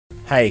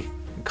Hey,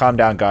 calm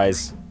down,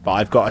 guys. But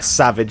I've got a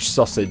savage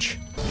sausage.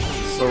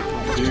 So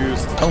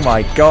confused. Oh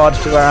my god,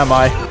 where am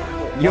I?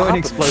 You haven't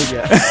exploded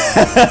yet.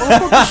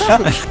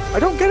 I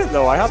don't get it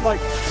though. I had like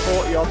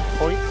 40 odd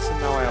points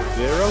and now I have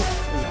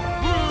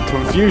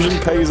 0. Confusion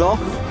pays off.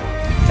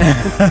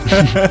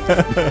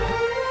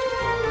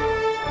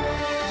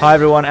 Hi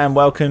everyone and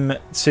welcome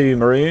to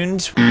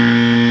Marooned.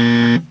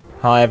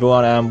 Hi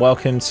everyone and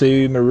welcome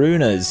to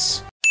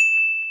Marooners.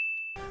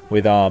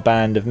 With our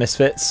band of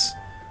misfits.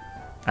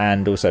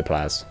 And also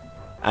Plas.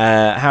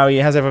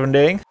 How's everyone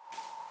doing?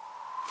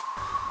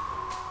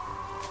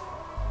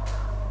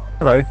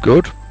 Hello.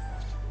 Good.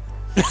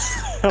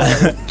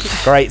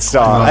 Great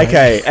start.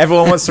 Okay,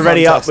 everyone wants to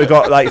ready up. We've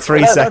got like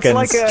 3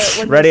 seconds.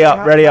 Like ready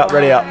up, ready up,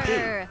 ready up.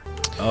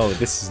 Oh,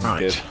 this isn't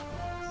good.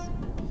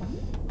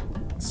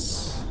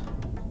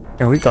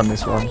 Yeah, we've done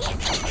this one.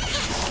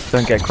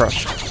 Don't get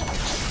crushed.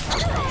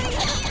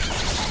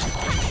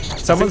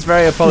 Someone's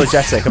very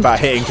apologetic about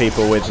hitting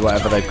people with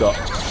whatever they've got.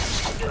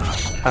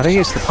 I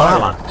think it's the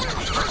pilot.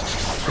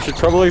 We should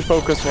probably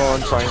focus more on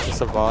trying to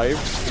survive.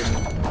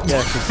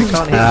 Yeah, because we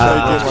can't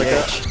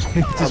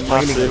hit Just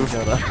massive. each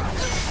other.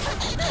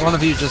 One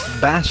of you just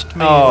bashed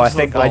me. Oh, I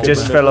think I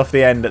just fell off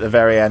the end at the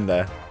very end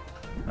there.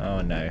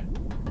 Oh no.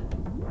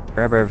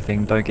 Grab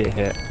everything, don't get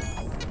hit.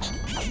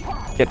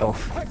 Get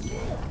off.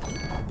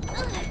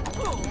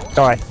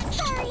 Die.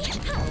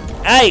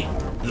 Hey!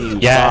 You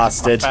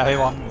bastard. Parry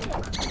one.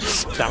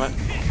 Damn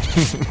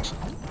it.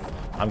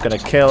 I'm gonna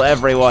kill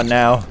everyone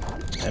now.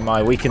 In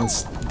my weakened,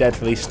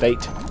 deadly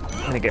state.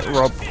 I'm gonna get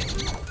robbed.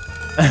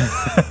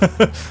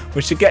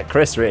 We should get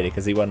Chris really,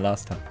 because he won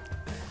last time.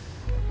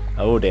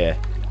 Oh dear.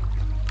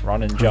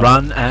 Run and jump.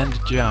 Run and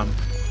jump.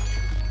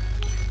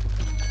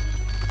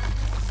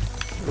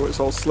 Oh, it's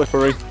all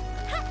slippery.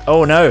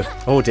 Oh no.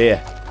 Oh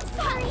dear.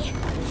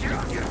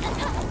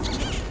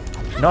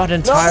 Not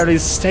entirely The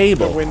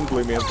stable. wind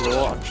blew me into the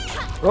water.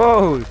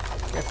 Oh!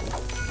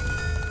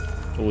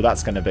 Oh,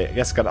 that's gonna be.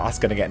 That's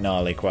gonna get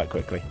gnarly quite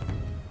quickly.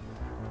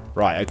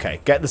 Right. Okay.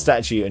 Get the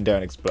statue and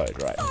don't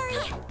explode. Right.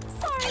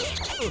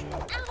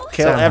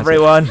 Kill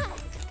everyone.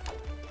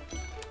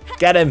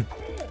 Get him.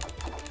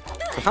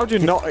 How do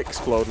you not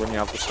explode when you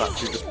have the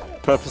statue? Just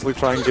purposely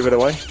try and give it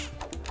away?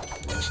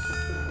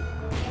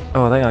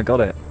 Oh, I think I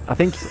got it. I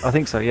think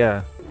so.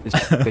 Yeah.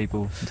 Just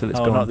people until it's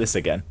Oh, gone. not this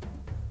again.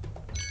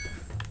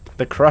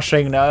 The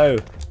crushing. No.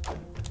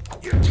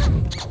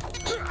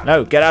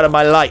 No. Get out of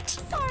my light.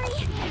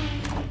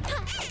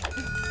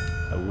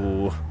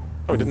 Oh.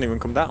 Oh, it didn't even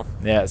come down.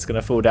 Yeah, it's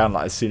gonna fall down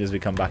like as soon as we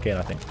come back in,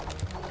 I think.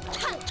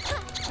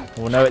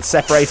 Oh no, it's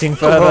separating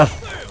further.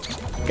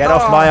 Get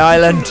off my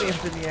island.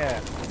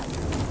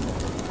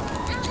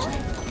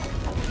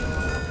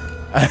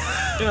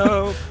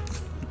 No.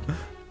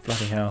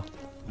 Bloody hell.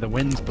 The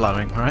wind's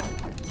blowing, right?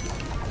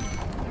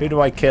 Who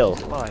do I kill?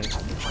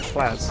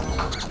 Plas.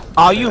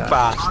 Oh, you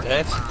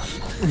bastard!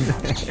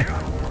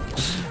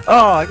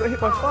 Oh, I got hit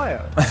by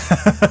fire.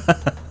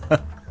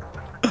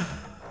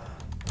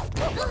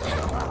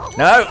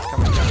 No!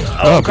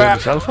 Oh crap!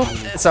 Yourself up?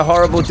 It's a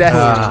horrible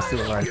death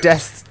Still alive.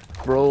 death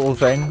brawl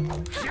thing.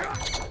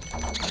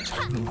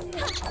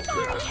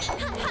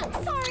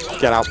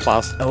 Get out,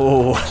 Plas.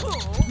 Oh.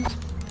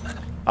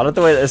 I love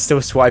the way that there's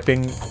still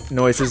swiping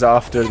noises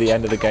after the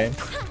end of the game.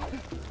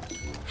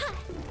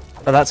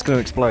 Oh, that's gonna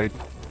explode.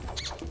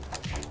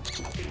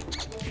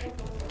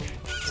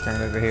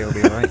 Stand over here will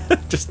be alright.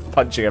 Just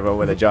punching everyone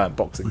with a giant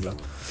boxing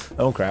glove.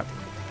 Oh crap.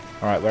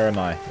 Alright, where am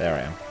I? There I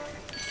am.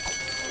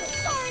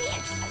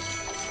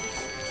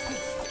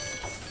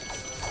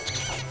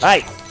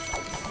 Hey!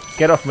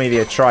 Get off me,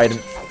 you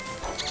trident.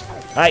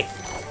 Hey!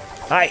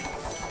 Hey!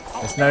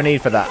 There's no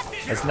need for that.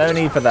 There's no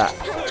need for that.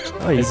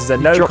 Oh, This is a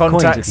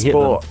no-contact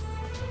sport.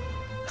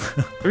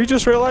 Have you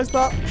just realised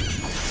that?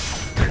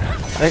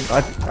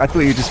 I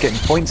thought you were just getting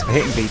points for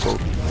hitting people.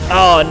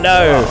 Oh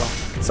no!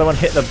 Someone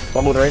hit the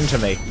boulder into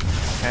me.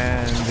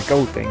 And the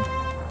gold thing.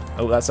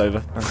 Oh, that's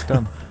over. That's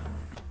done.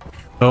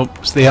 Oh,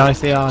 it's the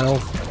icy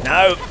isle.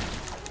 No!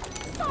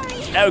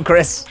 No,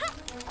 Chris!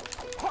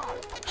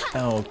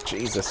 Oh,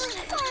 Jesus.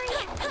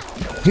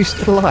 Who's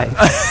still alive?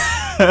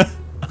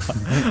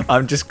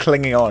 I'm just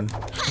clinging on.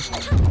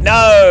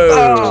 No!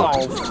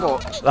 Oh,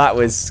 fuck. That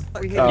was...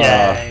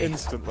 Yeah.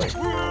 Instantly.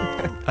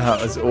 That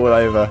was all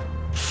over.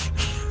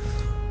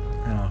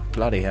 Oh,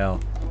 bloody hell.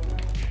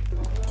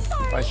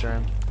 Bye,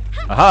 Sharon.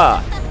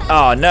 Aha!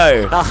 Oh,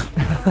 no!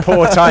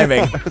 Poor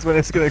timing. That's when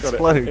it's gonna Got it.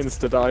 explode.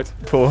 Insta died.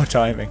 Poor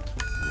timing.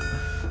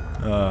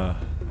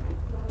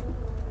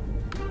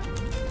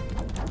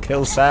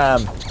 Kill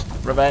Sam.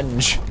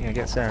 Revenge. Yeah,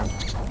 get Sharon.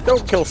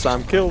 Don't kill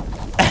Sam. Kill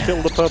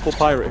the purple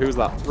pirate. Who's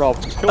that? Rob.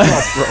 Kill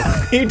Rob.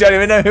 You don't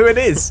even know who it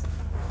is.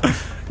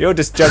 You're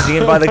just judging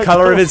him by the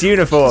colour of his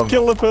uniform.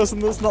 Kill the person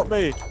that's not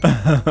me.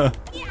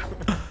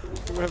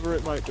 Whoever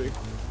it might be.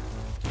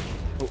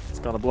 Oh, it's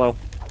gonna blow.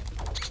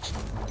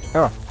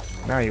 Oh,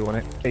 now you want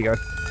it. There you go.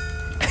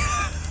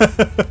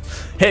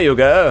 Here you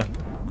go.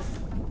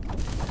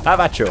 Have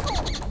at you.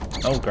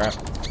 Oh crap.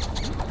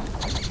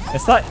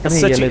 It's like Come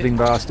here, you living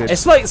bastard.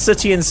 It's like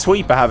Sooty and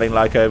Sweeper having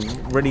like a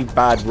really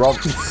bad romp.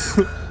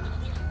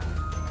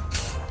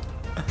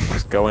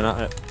 Just going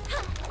at it.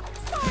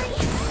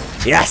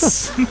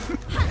 Yes!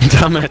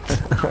 Damn it.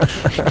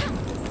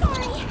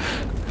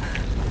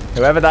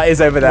 Whoever that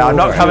is over there, I'm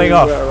not coming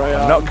off. Right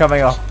I'm not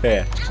coming off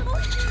here.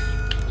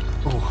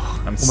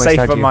 I'm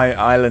safe on my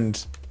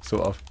island,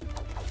 sort of.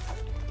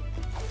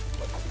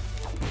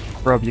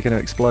 Rob, you're going to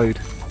explode.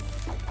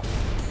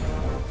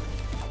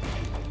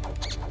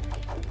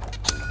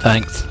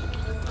 Thanks.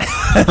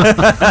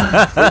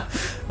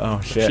 Oh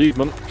shit.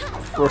 Achievement.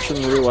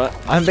 Russian roulette.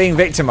 I'm being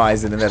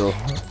victimized in the middle.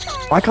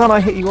 Why can't I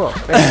hit you up?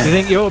 You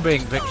think you're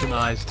being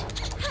victimised?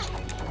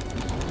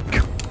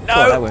 No!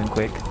 Oh, that went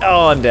quick.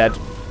 Oh, I'm dead.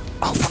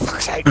 Oh, for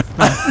fuck's sake.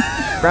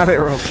 Grab it,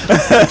 Rob.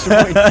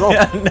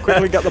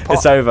 Quickly get the pot.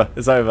 It's over.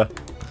 It's over.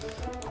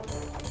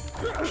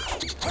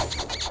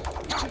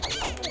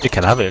 You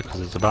can have it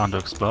because it's about to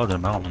explode in a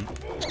moment.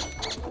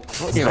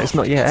 Yeah, it's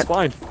not yet. It's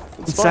fine.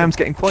 It's fine. Sam's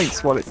getting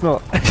points while it's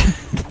not.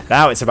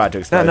 Now it's about to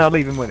explode. No,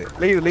 leave him with it.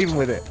 Leave him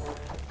with it.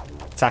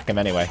 Attack him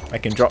anyway.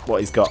 Make him drop what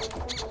he's got.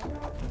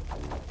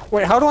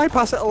 Wait, how do I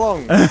pass it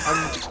along? I'm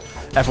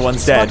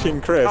Everyone's dead.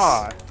 smacking Chris.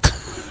 Ah.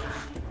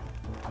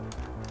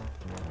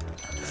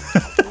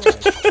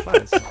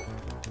 Plas,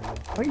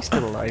 are you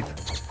still alive?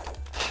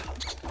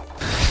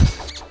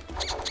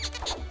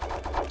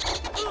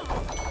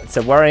 It's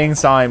a worrying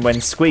sign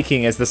when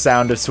squeaking is the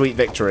sound of sweet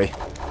victory.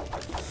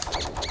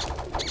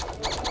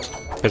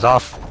 It's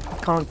off.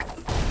 Conk.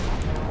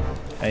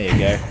 There you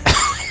go.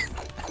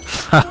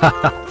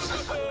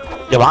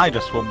 Yeah, I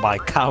just won by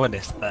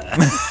cowardice there.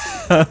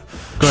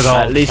 Good old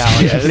At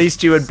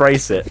least you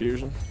embrace it.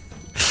 Fusion.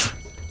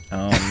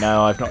 Oh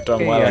no, I've not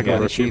done well I got again.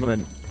 an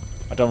achievement.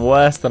 I've done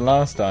worse than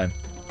last time.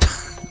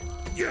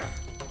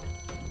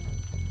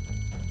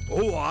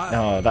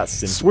 Oh, that's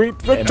Sweet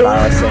victory!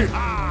 embarrassing.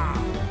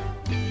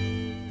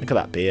 Look at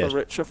that beard.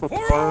 Richer for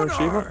power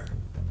achievement.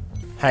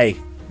 Hey,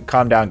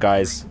 calm down,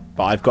 guys.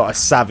 But I've got a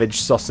savage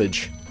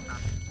sausage.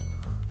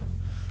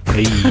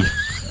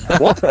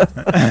 What?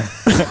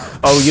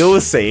 Oh,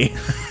 you'll see.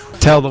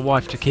 Tell the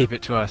wife to keep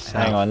it to us.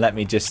 Hang on, let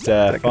me just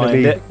gonna find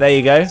be it. There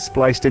you go.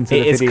 Spliced into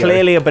It the is video.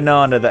 clearly a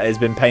banana that has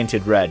been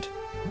painted red.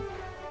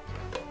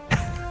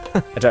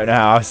 I don't know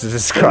how else to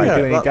describe Yeah. it.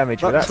 Doing any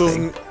damage with that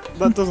thing.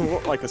 That doesn't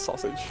look like a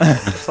sausage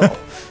at all.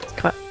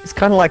 It's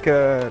kind of like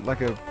a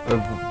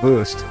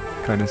wurst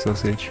kind of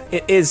sausage.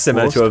 It is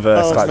similar Wurst? to a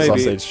verse Oh, type maybe.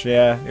 sausage.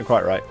 Yeah, you're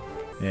quite right.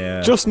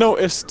 Yeah. Just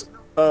noticed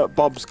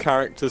Bob's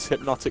character's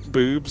hypnotic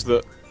boobs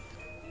that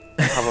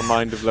have a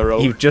mind of their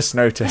own. You've just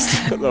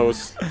noticed. Look at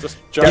those. Just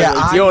Yeah,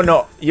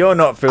 giant. You're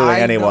not fooling I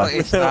anyone.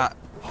 noticed that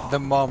the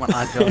moment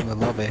I joined the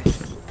lobby.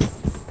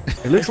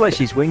 It looks like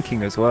she's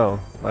winking as well,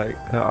 like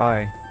her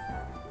eye.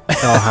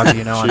 Oh, how do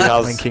you know She I'm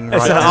has- blinking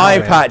It's right an now? eye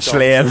patch, God,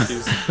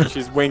 Liam.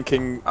 She's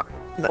winking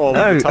all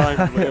No. the time,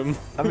 Liam.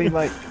 I mean,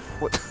 like,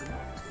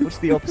 what's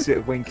the opposite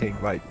of winking?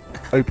 Like,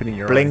 opening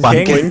your Blinking.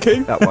 eyes.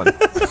 Blinking? That one.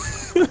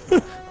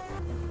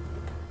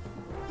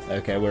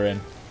 Okay, we're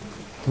in.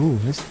 Ooh,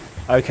 this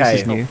Okay.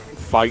 is new.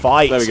 Fight.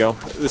 Fight. There we go.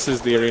 This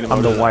is the arena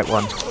I'm mode. the white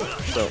one.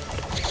 So,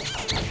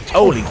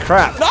 Holy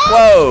crap!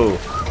 Whoa!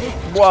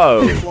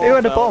 Whoa! Who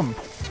had a bomb?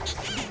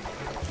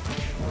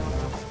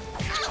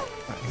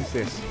 Who's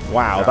this?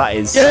 Wow, that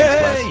is. Yay!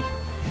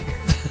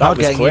 That Not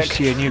was getting quick. used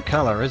to your new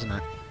colour, isn't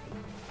it?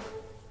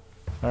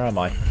 Where am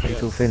I?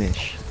 Fatal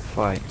finish.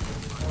 Fight.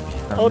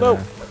 oh no.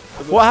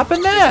 What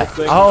happened there?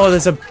 Thing. Oh,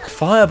 there's a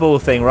fireball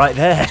thing right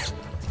there.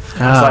 It's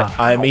like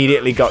I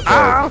immediately got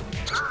killed.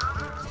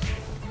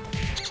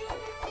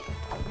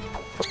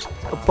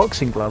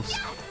 Boxing gloves.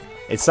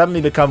 It's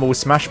suddenly become all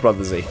Smash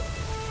Brothers-y.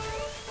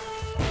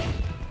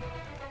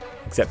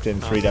 Except in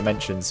 3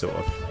 dimensions, sort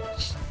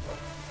of.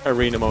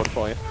 Arena mode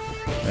for you.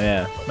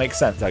 Yeah, makes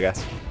sense, I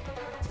guess.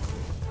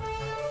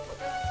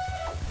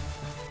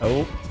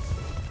 Oh.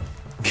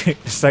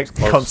 Just like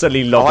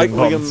constantly I like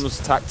lobbing bombs. Liam's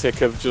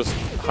tactic of just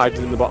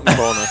hiding in the bottom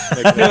corner.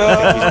 Making him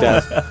think he's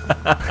dead.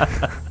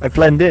 I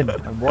blend in.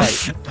 I'm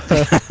white.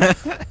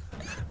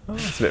 Oh,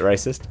 that's a bit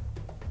racist.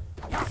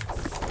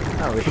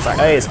 Oh, it's back.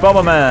 Hey, it's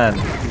Bomberman!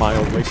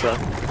 Mildly so.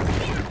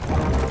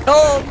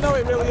 Oh no,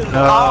 it really isn't.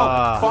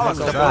 Ah, fuck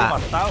look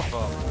at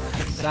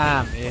that.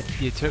 Sam,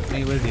 you took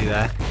me with you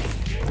there.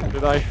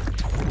 Did I?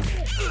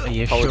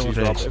 You Apologies,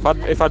 sure Rob.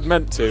 did. If I'd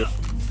meant to,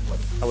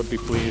 I would be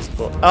pleased,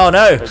 but Oh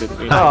no! I didn't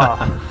mean to.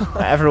 Ah,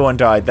 Everyone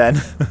died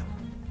then.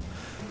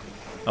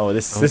 Oh,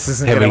 this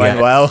isn't here going to we end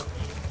go. well.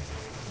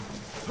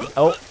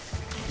 Oh,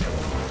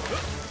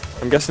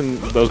 I'm guessing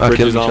those I'll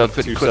kill bridges each aren't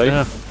other too quick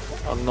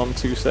safe. Are none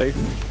too safe.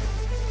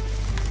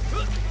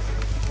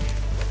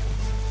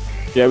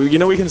 Yeah, you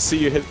know we can see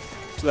you hit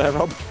there,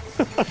 Rob.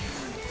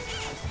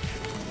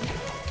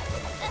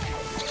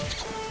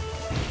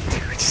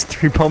 we just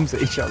threw bombs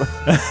at each other.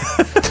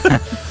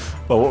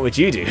 well, what would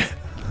you do?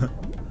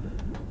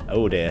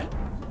 Oh dear.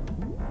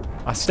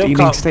 I still Steaming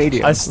can't.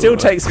 stadium. It still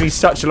takes me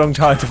such a long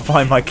time to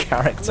find my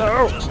character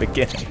at the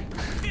beginning.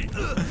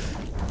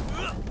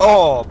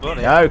 Oh,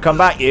 buddy. No, come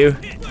back, you.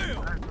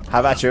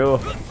 How about you?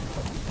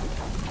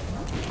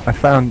 I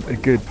found a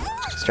good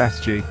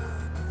strategy.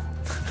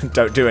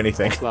 Don't do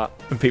anything. What's that?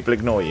 And people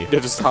ignore you. You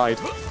just hide.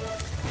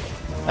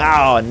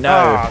 Oh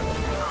no!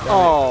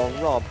 Oh,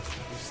 Rob.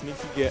 You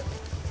sneaky git.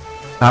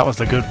 That was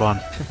the good one.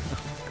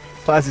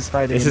 Plas is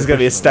fighting. This is going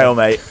to be a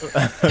stalemate.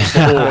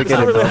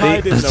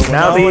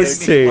 Now these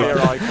two are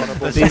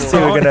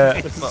going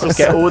to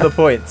get all the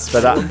points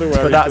for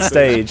that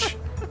stage.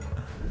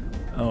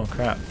 Oh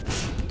crap!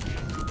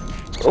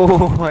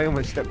 Oh, I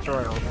almost stepped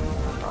right on.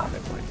 Oh,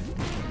 never mind.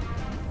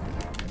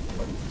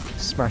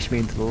 Smash me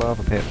into the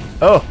lava pit.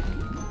 Oh,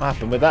 what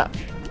happened with that?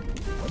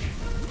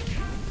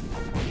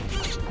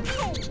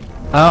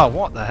 Oh,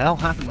 what the hell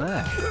happened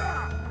there?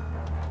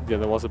 Yeah,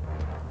 there was a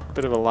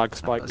bit of a lag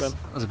spike then.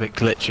 That was a bit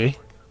glitchy.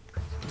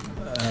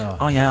 Oh,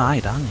 Oh yeah, I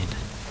died.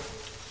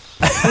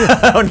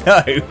 oh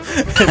no!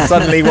 It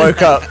suddenly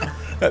woke up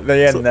at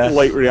the end there.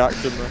 Late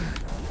reaction there.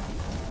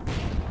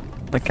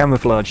 My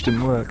camouflage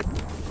didn't work.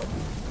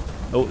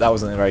 Oh, that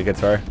wasn't a very good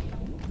throw.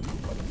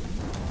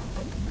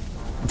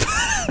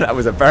 That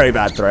was a very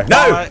bad throw.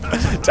 No!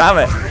 Damn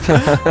it!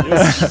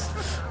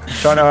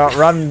 Trying to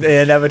outrun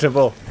the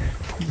inevitable.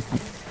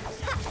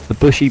 The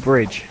bushy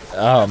bridge.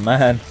 Oh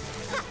man.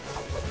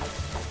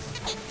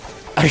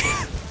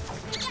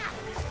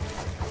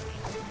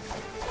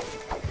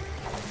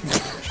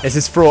 This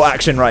is fraught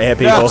action right here,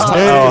 people. It's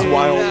Oh.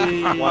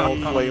 wild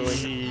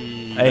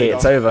flailing. Hey,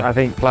 it's over. I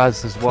think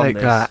Plas has won Take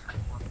this. that.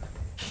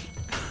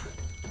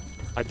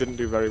 I didn't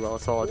do very well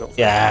at all, I don't think.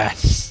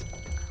 Yes.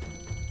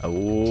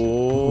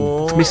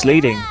 Oh. It's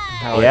misleading.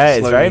 How Yeah,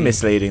 it's very slowly-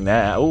 misleading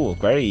there. Oh,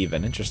 very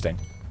even. Interesting.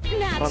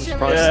 I'm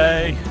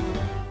surprised.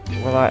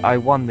 Well, I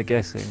won the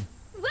guessing.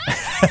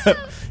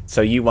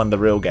 So you won the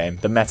real game,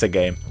 the meta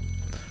game.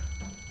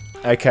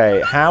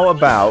 Okay, how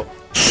about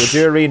we'll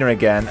do arena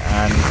again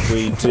and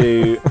we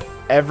do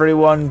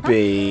everyone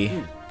be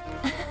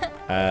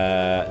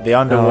the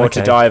underwater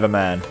okay. diver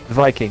man. The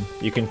Viking.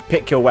 You can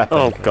pick your weapon.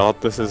 Oh god,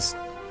 this is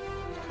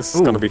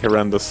Ooh. going to be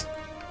horrendous.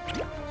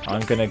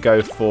 I'm gonna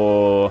go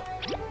for.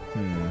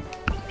 I'm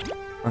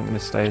gonna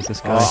stay as this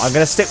guy. Oh, I'm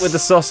gonna stick with the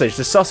sausage.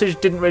 The sausage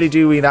didn't really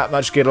do me that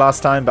much good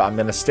last time, but I'm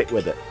gonna stick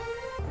with it.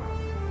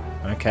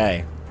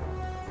 Okay.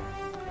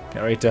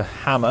 Get ready to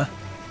hammer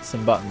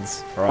some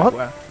buttons. Right. What?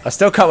 Well, I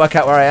still can't work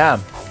out where I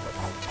am.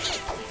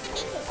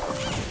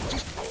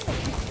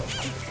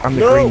 I'm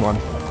the green one.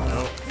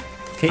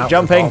 Keep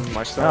jumping. On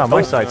my side. Ah,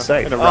 my side's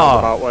safe. In a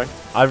roundabout way.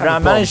 I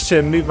managed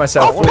to move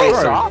myself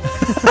forward.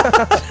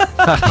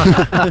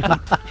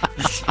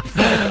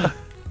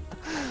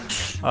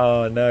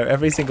 Oh no!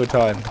 Every single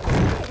time.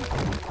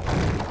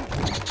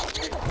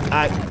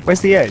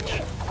 Where's the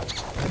edge?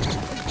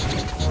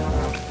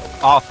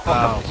 Oh,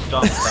 fuck.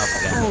 Stop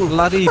again.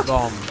 Bloody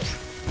bombs.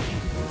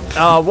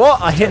 Oh,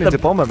 what? I hit Into the.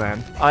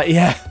 Bomberman.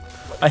 Yeah,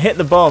 I hit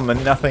the bomb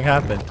and nothing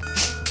happened.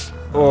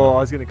 Oh, I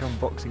was gonna come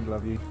boxing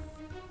glove you.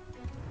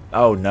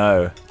 Oh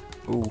no!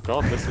 Oh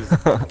god, this is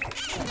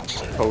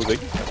cozy.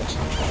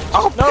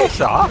 Oh, no,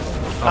 piss off.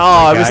 Oh,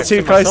 I was back too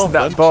to close to myself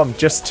that then. bomb.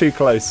 Just too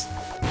close.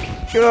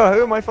 Oh,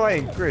 who am I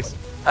fighting? Chris.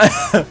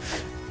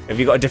 Have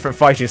you got a different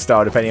fighting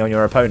style depending on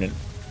your opponent?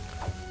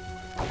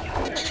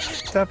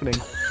 What's happening?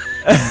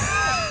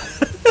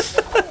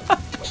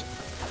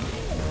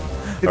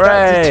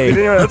 Hooray! Did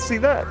anyone else see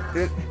that?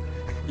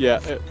 Yeah,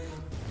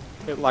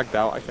 it lagged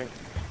out, I think.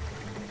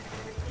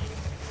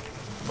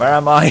 Where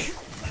am I?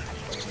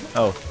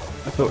 Oh,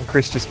 I thought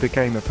Chris just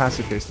became a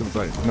pacifist and was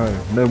like,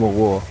 no more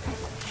war.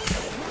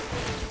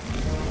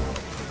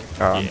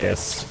 Oh, I'm dead.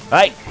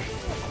 hey!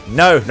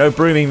 No, no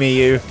brooming me,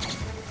 you.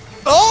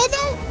 Oh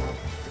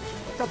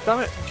no! God damn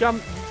it,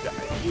 Jam!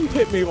 You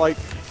hit me like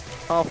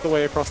half the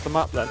way across the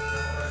map then.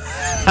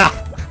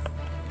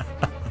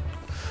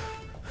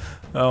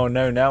 Oh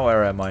no! Now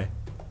where am I?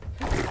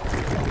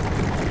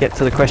 Get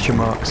to the question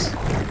marks.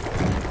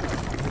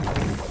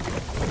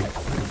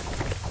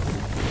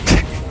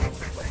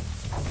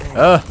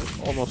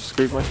 Almost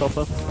screwed myself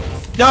up.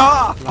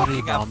 No!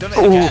 Bloody I've done it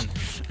Oh. again.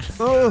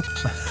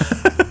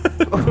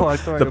 Oh, I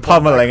thought The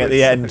pummeling at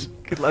the end.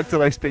 Good luck to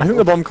those people. I think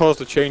the bomb caused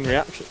a chain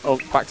reaction. Oh,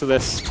 back to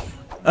this.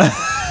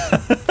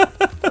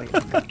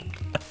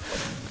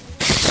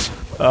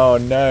 Oh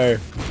no!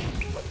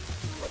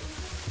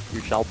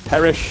 You shall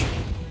perish.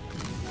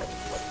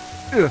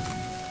 Ugh.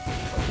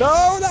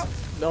 No, that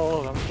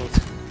was close.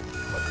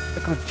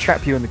 I'm gonna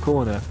trap you in the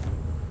corner.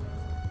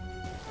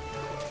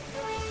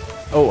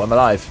 Oh, I'm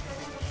alive.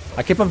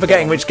 I keep on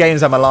forgetting which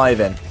games I'm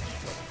alive in.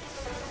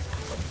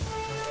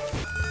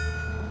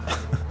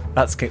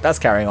 That's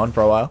carrying on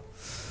for a while.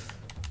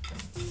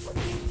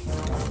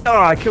 Oh,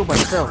 I killed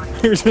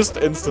myself. You just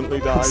instantly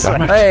died.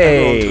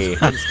 Hey!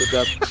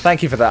 Insta-dead.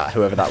 Thank you for that,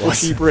 whoever that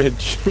was. Bushy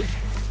Bridge.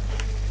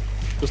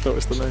 Just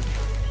noticed the name.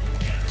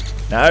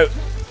 No.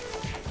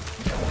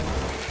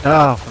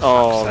 Oh, for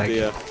Oh fuck's sake.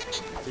 dear.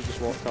 You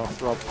just walked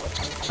off, Rob.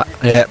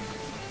 Yep.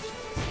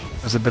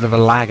 There's a bit of a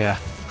lagger.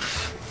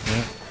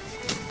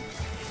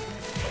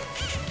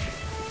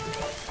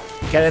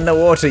 Get in the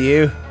water,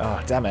 you. Oh,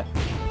 damn it.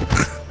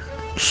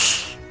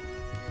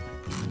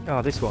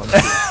 Oh, this one.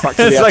 Back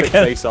to the It's epic like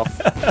a- face-off.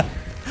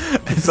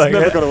 It's like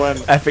never an gonna win.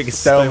 epic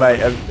stalemate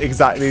of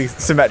exactly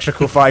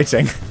symmetrical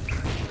fighting.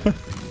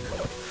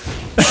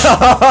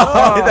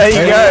 Oh, there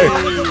you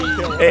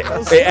go.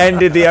 It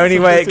ended the only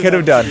way it could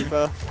have done.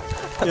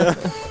 Yeah.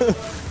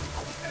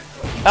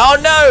 Oh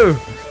no!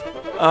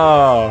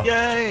 Oh,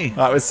 Yay!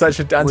 that was such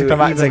an We were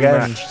anticlimactic evenly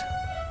end. matched.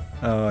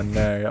 Oh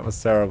no, that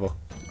was terrible.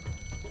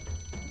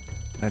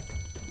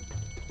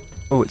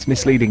 Oh, it's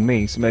misleading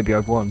me, so maybe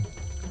I've won.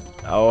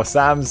 Oh,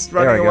 Sam's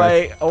There running I go.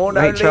 away. Oh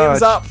no, Late Liam's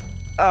charge. up.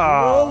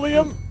 Oh,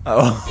 Liam.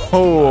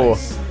 Oh.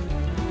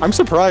 I'm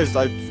surprised.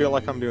 I feel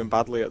like I'm doing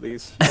badly at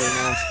these.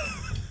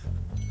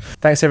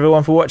 Thanks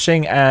everyone for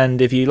watching,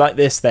 and if you like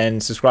this, then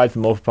subscribe for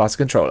more for Plas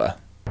Controller.